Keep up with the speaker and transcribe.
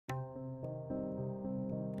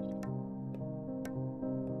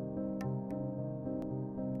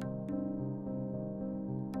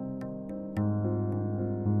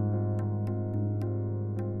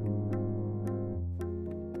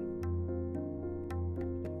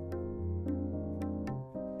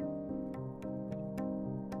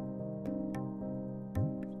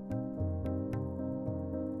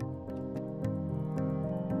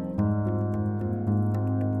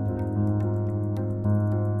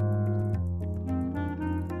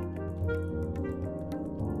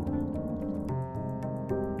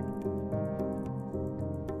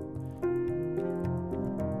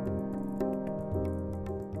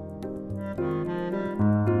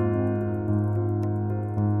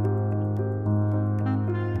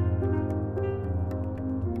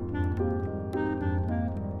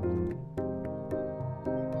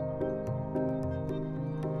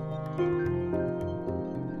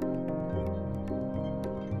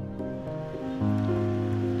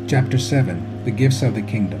Chapter 7, The Gifts of the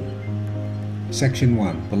Kingdom. Section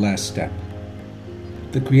 1, The Last Step.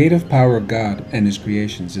 The creative power of God and His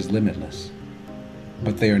creations is limitless,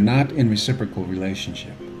 but they are not in reciprocal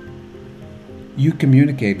relationship. You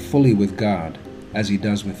communicate fully with God as He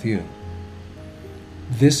does with you.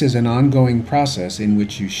 This is an ongoing process in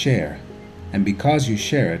which you share, and because you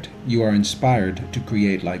share it, you are inspired to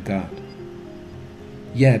create like God.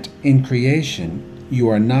 Yet, in creation, you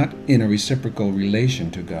are not in a reciprocal relation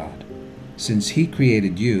to God, since He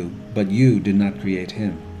created you, but you did not create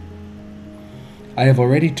Him. I have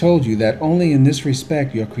already told you that only in this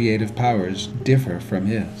respect your creative powers differ from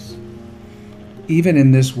His. Even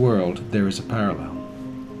in this world, there is a parallel.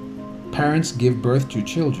 Parents give birth to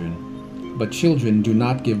children, but children do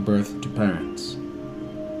not give birth to parents.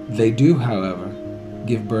 They do, however,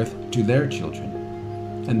 give birth to their children,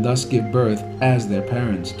 and thus give birth as their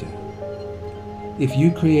parents do. If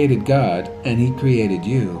you created God and He created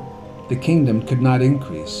you, the kingdom could not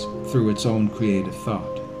increase through its own creative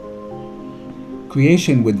thought.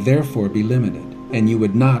 Creation would therefore be limited, and you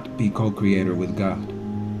would not be co-creator with God.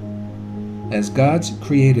 As God's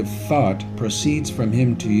creative thought proceeds from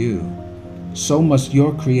Him to you, so must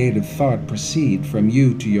your creative thought proceed from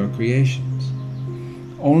you to your creations.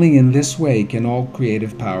 Only in this way can all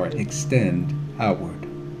creative power extend outward.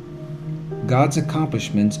 God's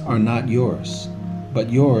accomplishments are not yours, but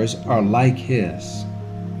yours are like His.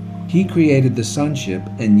 He created the sonship,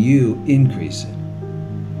 and you increase it.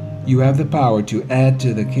 You have the power to add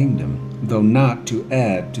to the kingdom, though not to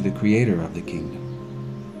add to the creator of the kingdom.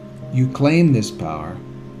 You claim this power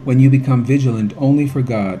when you become vigilant only for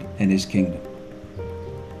God and His kingdom.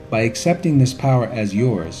 By accepting this power as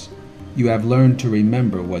yours, you have learned to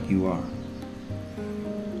remember what you are.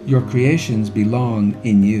 Your creations belong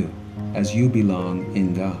in you, as you belong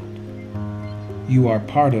in God. You are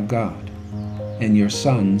part of God, and your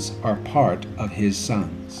sons are part of His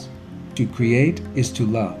sons. To create is to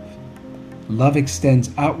love. Love extends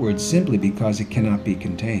outward simply because it cannot be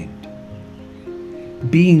contained.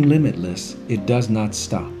 Being limitless, it does not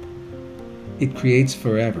stop. It creates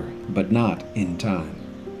forever, but not in time.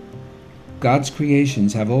 God's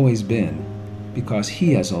creations have always been because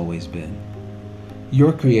He has always been.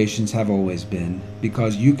 Your creations have always been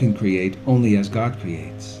because you can create only as God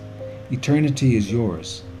creates. Eternity is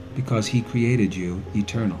yours because He created you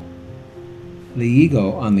eternal. The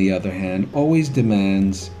ego, on the other hand, always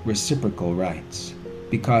demands reciprocal rights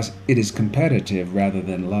because it is competitive rather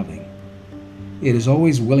than loving. It is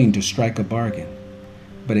always willing to strike a bargain,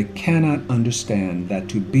 but it cannot understand that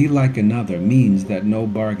to be like another means that no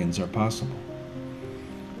bargains are possible.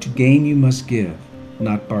 To gain you must give,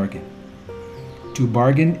 not bargain. To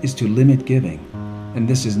bargain is to limit giving, and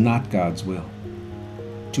this is not God's will.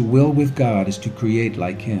 To will with God is to create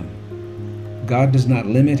like Him. God does not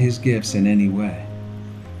limit His gifts in any way.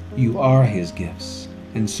 You are His gifts,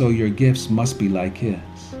 and so your gifts must be like His.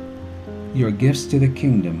 Your gifts to the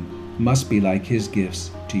kingdom must be like His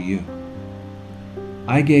gifts to you.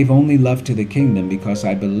 I gave only love to the kingdom because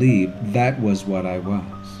I believed that was what I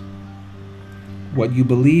was. What you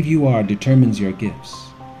believe you are determines your gifts,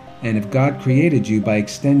 and if God created you by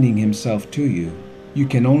extending Himself to you, you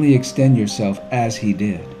can only extend yourself as He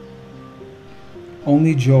did.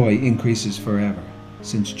 Only joy increases forever,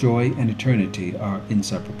 since joy and eternity are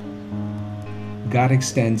inseparable. God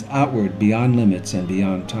extends outward beyond limits and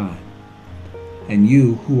beyond time, and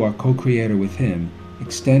you, who are co-creator with Him,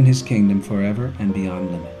 extend His kingdom forever and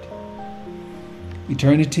beyond limit.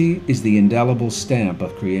 Eternity is the indelible stamp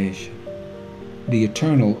of creation. The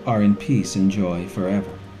eternal are in peace and joy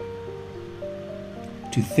forever.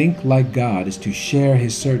 To think like God is to share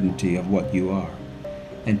His certainty of what you are,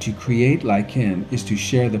 and to create like Him is to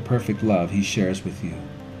share the perfect love He shares with you.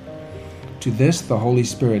 To this the Holy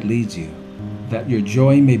Spirit leads you, that your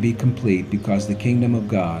joy may be complete because the kingdom of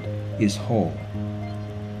God is whole.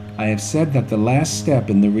 I have said that the last step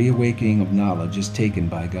in the reawakening of knowledge is taken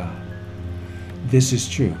by God. This is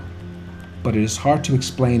true, but it is hard to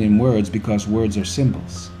explain in words because words are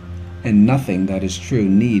symbols, and nothing that is true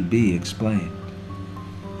need be explained.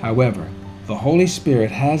 However, the Holy Spirit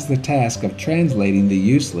has the task of translating the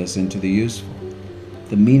useless into the useful,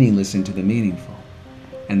 the meaningless into the meaningful,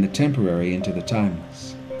 and the temporary into the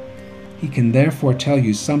timeless. He can therefore tell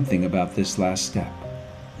you something about this last step.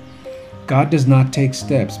 God does not take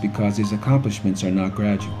steps because His accomplishments are not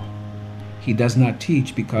gradual. He does not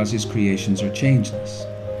teach because His creations are changeless.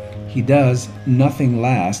 He does nothing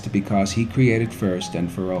last because He created first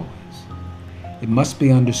and for always. It must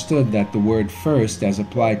be understood that the word first as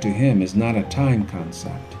applied to Him is not a time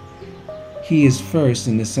concept. He is first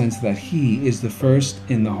in the sense that He is the first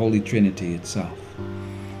in the Holy Trinity itself.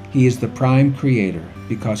 He is the prime creator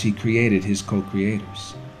because he created his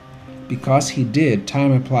co-creators. Because he did,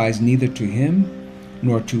 time applies neither to him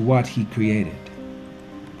nor to what he created.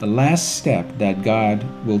 The last step that God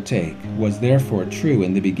will take was therefore true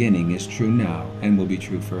in the beginning, is true now, and will be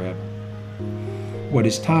true forever. What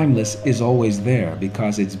is timeless is always there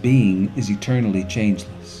because its being is eternally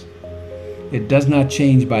changeless. It does not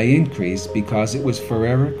change by increase because it was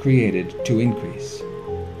forever created to increase.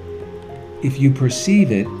 If you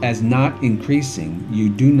perceive it as not increasing, you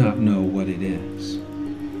do not know what it is.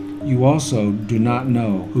 You also do not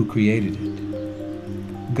know who created it.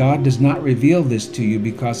 God does not reveal this to you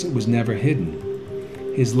because it was never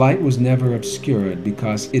hidden. His light was never obscured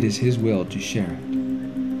because it is His will to share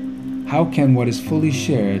it. How can what is fully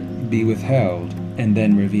shared be withheld and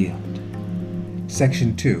then revealed?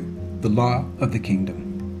 Section 2. The Law of the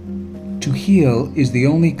Kingdom. To heal is the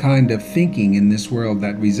only kind of thinking in this world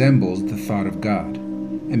that resembles the thought of God,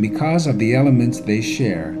 and because of the elements they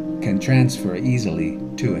share, can transfer easily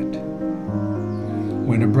to it.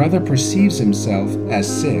 When a brother perceives himself as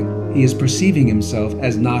sick, he is perceiving himself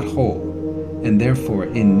as not whole, and therefore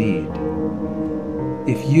in need.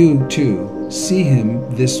 If you, too, see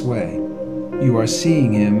him this way, you are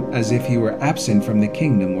seeing him as if he were absent from the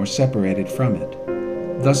kingdom or separated from it,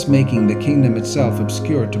 thus making the kingdom itself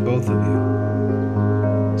obscure to both of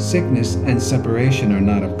you. Sickness and separation are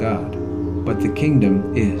not of God, but the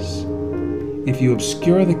kingdom is. If you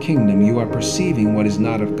obscure the kingdom, you are perceiving what is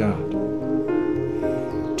not of God.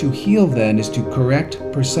 To heal, then, is to correct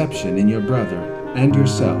perception in your brother and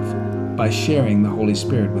yourself by sharing the Holy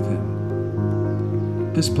Spirit with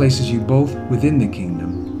him. This places you both within the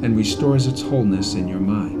kingdom and restores its wholeness in your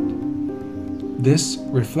mind. This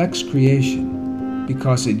reflects creation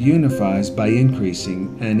because it unifies by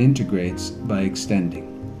increasing and integrates by extending.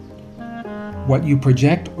 What you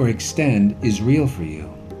project or extend is real for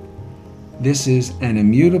you. This is an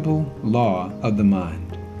immutable law of the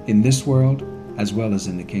mind, in this world as well as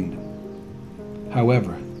in the kingdom.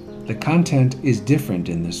 However, the content is different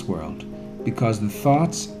in this world because the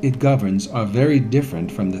thoughts it governs are very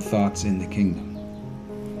different from the thoughts in the kingdom.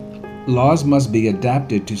 Laws must be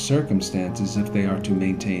adapted to circumstances if they are to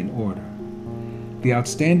maintain order. The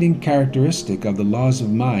outstanding characteristic of the laws of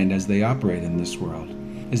mind as they operate in this world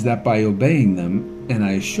is that by obeying them, and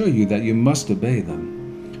I assure you that you must obey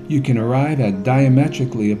them, you can arrive at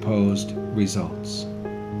diametrically opposed results.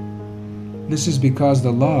 This is because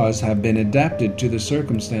the laws have been adapted to the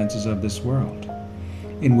circumstances of this world,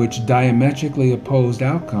 in which diametrically opposed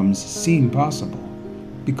outcomes seem possible,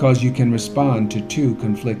 because you can respond to two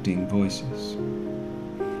conflicting voices.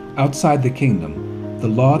 Outside the kingdom, the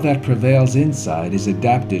law that prevails inside is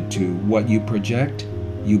adapted to what you project,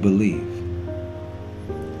 you believe.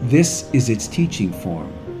 This is its teaching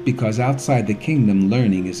form, because outside the kingdom,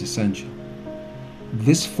 learning is essential.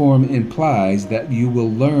 This form implies that you will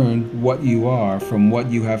learn what you are from what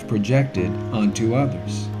you have projected onto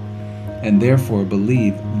others, and therefore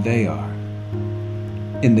believe they are.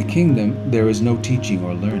 In the kingdom, there is no teaching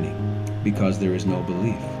or learning, because there is no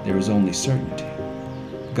belief. There is only certainty.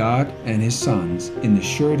 God and His sons, in the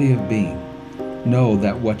surety of being, know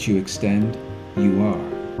that what you extend, you are.